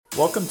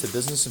Welcome to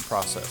Business and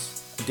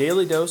Process, a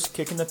daily dose,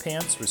 kick in the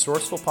pants,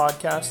 resourceful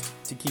podcast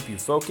to keep you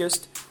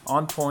focused,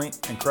 on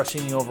point, and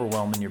crushing the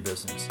overwhelm in your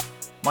business.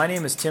 My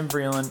name is Tim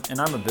Vreeland, and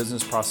I'm a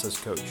business process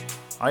coach.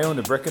 I owned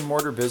a brick and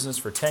mortar business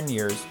for 10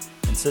 years,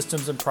 and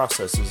systems and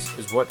processes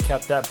is what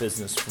kept that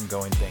business from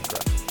going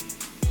bankrupt.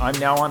 I'm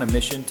now on a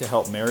mission to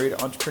help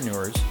married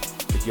entrepreneurs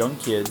with young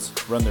kids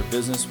run their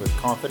business with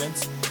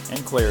confidence and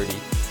clarity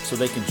so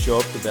they can show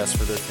up the best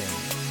for their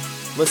family.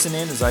 Listen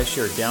in as I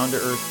share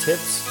down-to-earth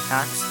tips,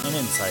 hacks, and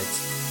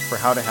insights for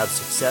how to have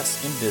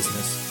success in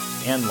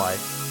business and life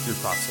through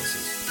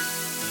processes.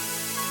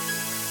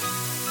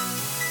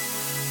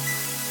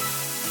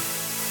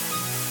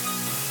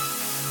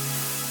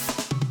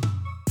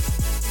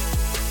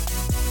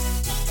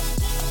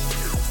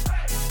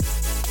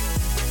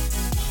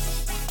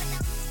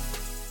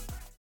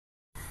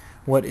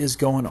 What is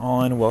going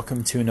on?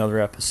 Welcome to another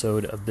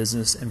episode of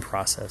Business and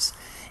Process.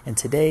 And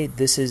today,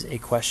 this is a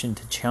question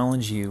to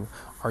challenge you.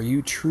 Are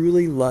you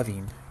truly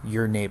loving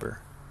your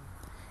neighbor?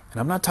 And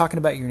I'm not talking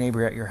about your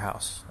neighbor at your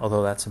house,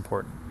 although that's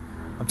important.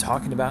 I'm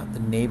talking about the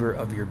neighbor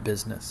of your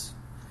business.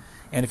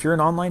 And if you're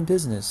an online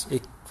business,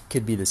 it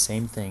could be the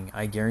same thing.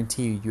 I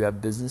guarantee you have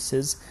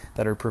businesses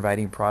that are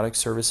providing products,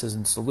 services,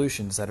 and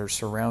solutions that are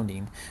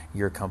surrounding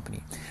your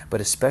company. But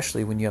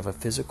especially when you have a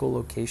physical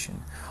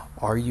location,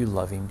 are you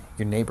loving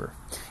your neighbor?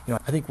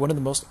 I think one of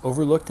the most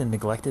overlooked and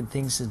neglected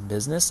things in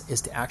business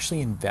is to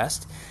actually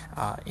invest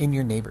in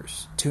your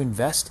neighbors, to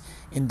invest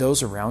in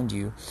those around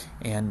you.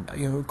 And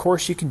of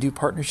course, you can do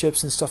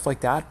partnerships and stuff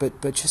like that,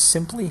 but just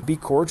simply be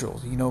cordial.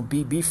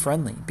 Be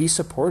friendly, be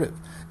supportive,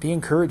 be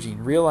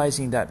encouraging,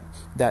 realizing that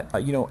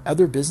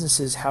other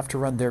businesses have to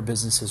run their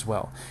business as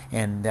well,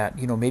 and that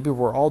maybe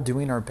we're all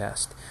doing our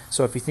best.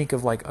 So if you think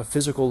of like a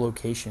physical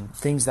location,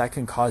 things that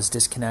can cause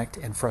disconnect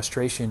and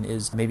frustration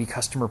is maybe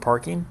customer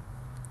parking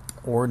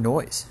or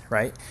noise,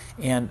 right?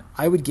 And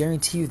I would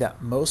guarantee you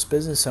that most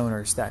business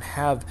owners that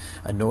have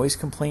a noise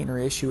complaint or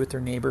issue with their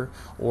neighbor,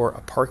 or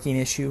a parking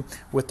issue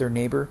with their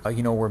neighbor,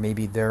 where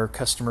maybe their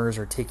customers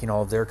are taking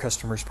all of their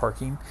customers'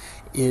 parking,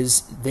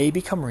 is they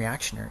become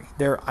reactionary.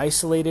 They're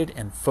isolated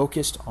and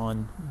focused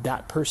on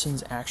that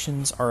person's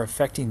actions are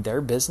affecting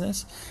their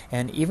business.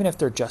 And even if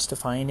they're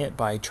justifying it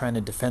by trying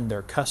to defend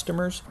their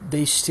customers,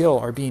 they still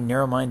are being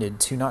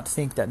narrow-minded to not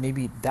think that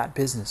maybe that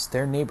business,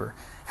 their neighbor,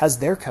 has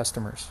their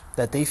customers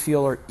that they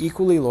feel are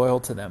equally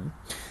loyal to them,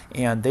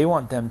 and they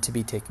want them to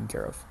be taken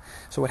care of.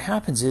 So what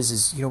happens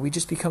is we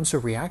just become so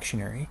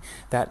reactionary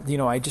that,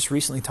 I just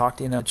recently talked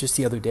in just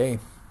the other day,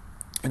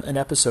 an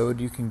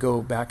episode, you can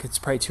go back, it's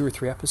probably 2 or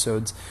 3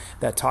 episodes,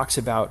 that talks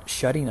about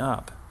shutting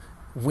up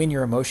when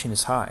your emotion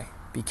is high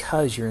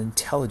because your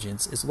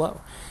intelligence is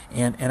low.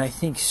 And I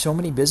think so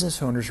many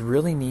business owners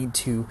really need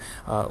to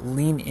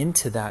lean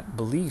into that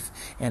belief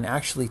and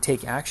actually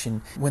take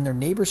action when their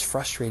neighbor's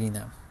frustrating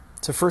them.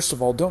 So first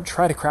of all, don't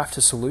try to craft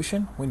a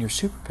solution when you're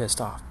super pissed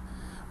off.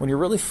 When you're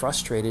really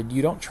frustrated,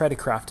 you don't try to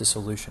craft a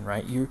solution,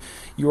 right? You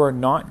are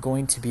not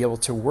going to be able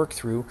to work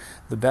through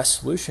the best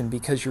solution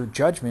because your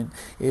judgment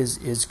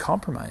is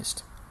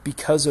compromised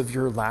because of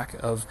your lack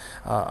of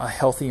a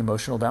healthy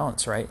emotional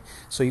balance, right?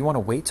 So you want to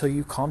wait till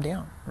you calm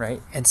down,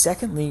 right? And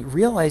secondly,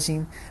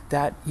 realizing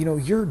that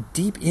you're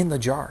deep in the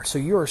jar. So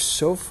you are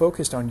so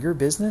focused on your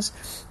business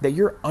that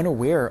you're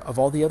unaware of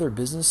all the other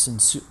business and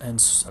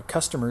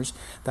customers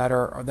that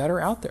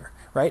are out there,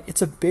 right?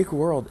 It's a big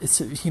world.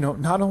 It's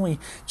not only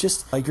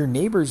just your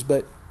neighbors,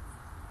 but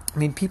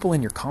people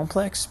in your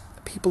complex,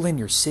 people in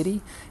your city.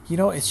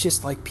 It's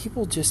just like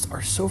people just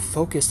are so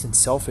focused and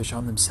selfish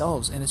on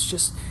themselves, and it's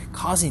just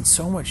causing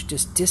so much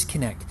just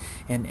disconnect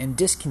and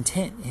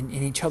discontent in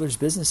each other's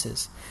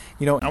businesses.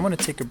 I want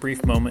to take a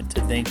brief moment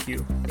to thank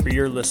you for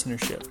your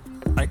listenership.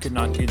 I could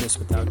not do this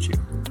without you.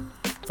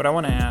 But I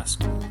want to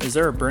ask, is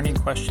there a burning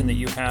question that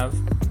you have,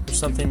 or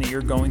something that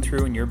you're going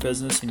through in your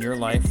business, in your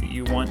life, that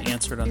you want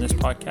answered on this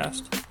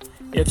podcast?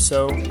 If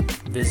so,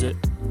 visit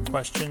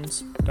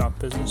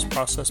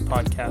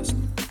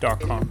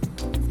questions.businessprocesspodcast.com.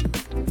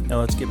 Now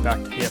let's get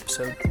back to the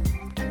episode.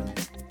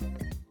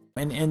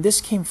 And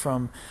this came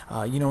from,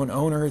 an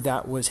owner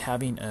that was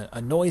having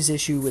a noise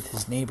issue with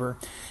his neighbor,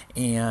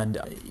 and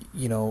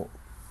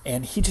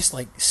he just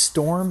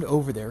stormed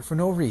over there for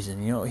no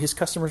reason. His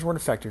customers weren't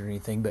affected or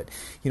anything, but,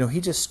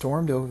 he just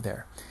stormed over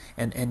there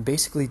and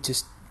basically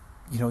just,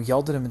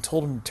 yelled at him and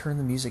told him to turn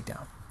the music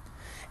down.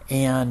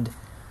 And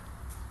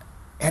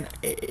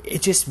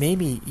it just made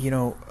me,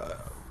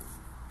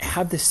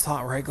 have this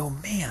thought where I go,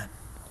 man,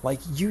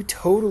 you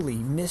totally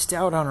missed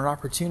out on an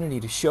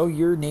opportunity to show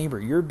your neighbor,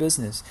 your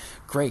business,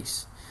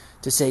 grace.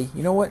 To say,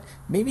 what,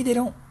 maybe they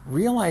don't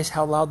realize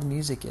how loud the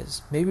music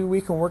is. Maybe we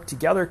can work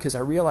together because I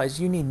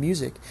realize you need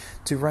music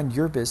to run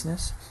your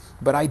business,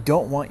 but I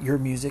don't want your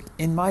music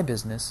in my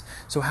business.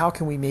 So how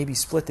can we maybe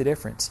split the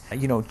difference?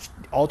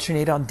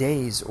 Alternate on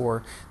days,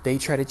 or they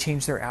try to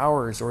change their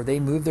hours, or they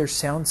move their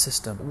sound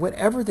system.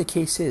 Whatever the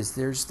case is,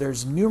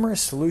 there's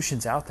numerous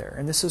solutions out there.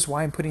 And this is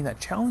why I'm putting that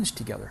challenge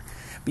together.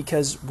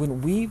 Because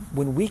when we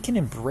can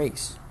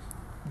embrace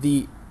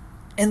the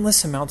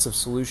endless amounts of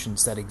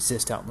solutions that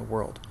exist out in the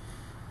world,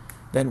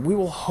 then we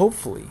will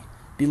hopefully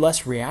be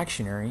less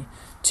reactionary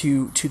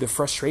to the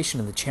frustration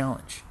of the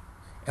challenge.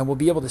 And we'll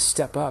be able to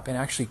step up and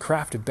actually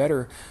craft a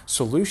better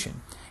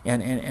solution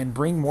and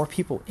bring more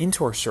people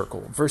into our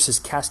circle versus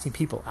casting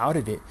people out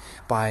of it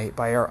by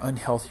our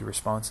unhealthy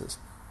responses.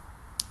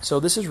 So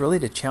this is really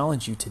to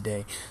challenge you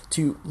today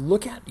to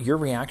look at your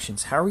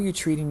reactions. How are you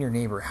treating your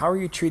neighbor? How are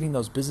you treating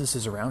those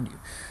businesses around you?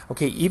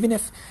 Okay, even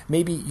if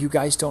maybe you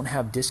guys don't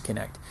have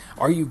disconnect,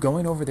 are you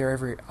going over there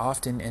every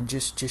often and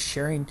just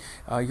sharing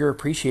your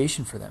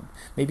appreciation for them?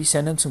 Maybe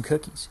send them some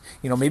cookies.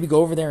 Maybe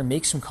go over there and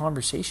make some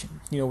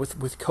conversation.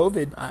 With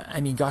COVID, I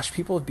mean, gosh,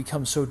 people have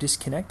become so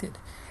disconnected.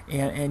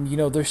 And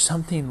there's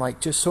something like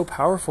just so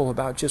powerful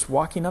about just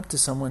walking up to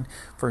someone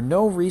for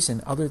no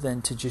reason other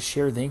than to just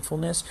share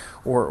thankfulness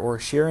or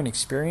share an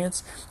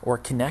experience or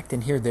connect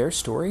and hear their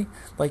story.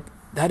 Like,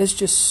 that is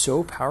just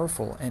so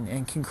powerful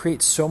and can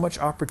create so much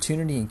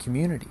opportunity and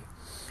community.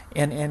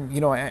 And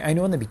I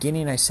know in the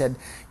beginning I said,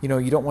 you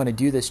don't want to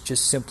do this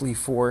just simply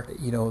for,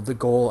 the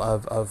goal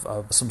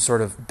of some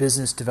sort of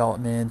business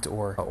development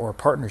or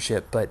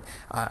partnership. But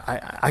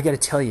I got to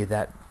tell you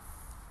that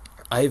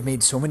I've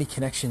made so many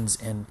connections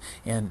and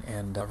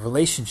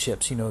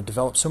relationships,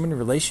 developed so many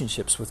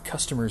relationships with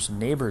customers and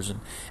neighbors and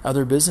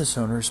other business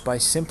owners by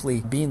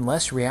simply being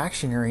less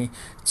reactionary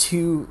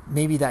to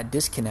maybe that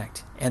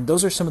disconnect. And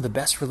those are some of the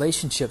best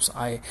relationships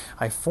I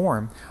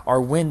form are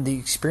when the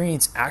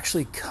experience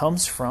actually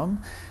comes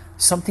from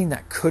something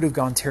that could have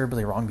gone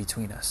terribly wrong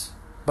between us.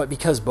 But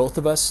because both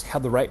of us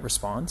had the right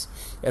response,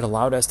 it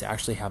allowed us to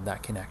actually have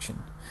that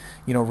connection.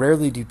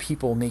 Rarely do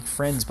people make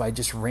friends by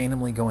just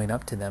randomly going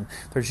up to them.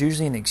 There's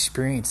usually an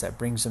experience that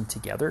brings them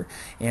together.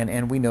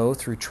 And we know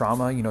through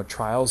trauma,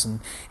 trials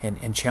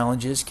and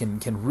challenges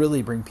can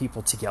really bring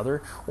people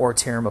together or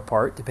tear them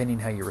apart, depending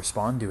how you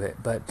respond to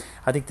it. But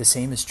I think the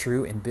same is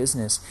true in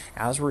business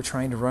as we're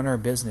trying to run our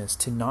business,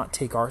 to not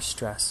take our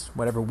stress,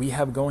 whatever we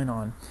have going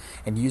on,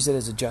 and use it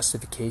as a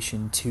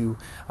justification to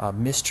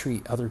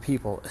mistreat other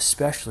people,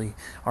 especially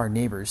our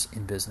neighbors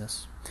in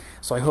business.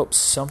 So I hope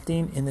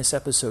something in this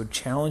episode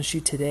challenged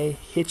you today,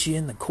 hit you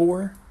in the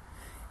core.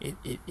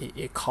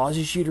 It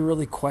causes you to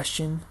really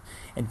question,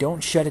 and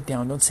don't shut it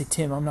down. Don't say,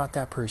 Tim, I'm not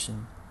that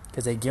person.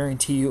 Because I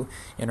guarantee you,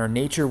 in our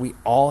nature, we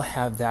all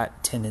have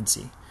that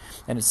tendency.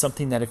 And it's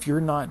something that if you're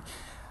not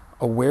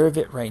aware of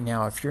it right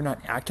now, if you're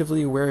not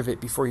actively aware of it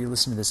before you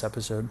listen to this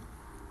episode,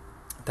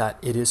 that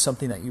it is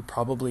something that you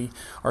probably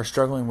are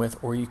struggling with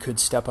or you could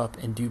step up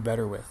and do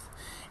better with.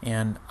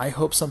 And I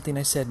hope something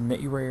I said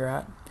met you where you're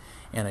at.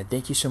 And I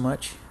thank you so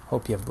much.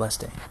 Hope you have a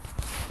blessed day.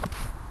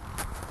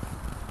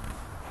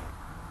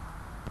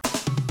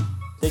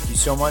 Thank you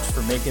so much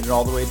for making it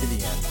all the way to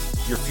the end.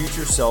 Your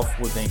future self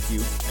will thank you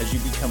as you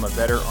become a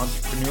better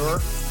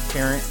entrepreneur,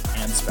 parent,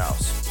 and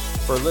spouse.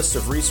 For a list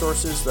of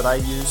resources that I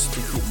use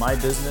to keep my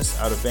business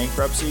out of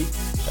bankruptcy,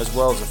 as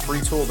well as a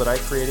free tool that I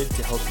created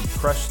to help you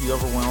crush the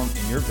overwhelm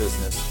in your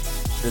business,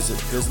 visit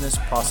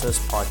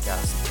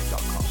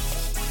businessprocesspodcast.com.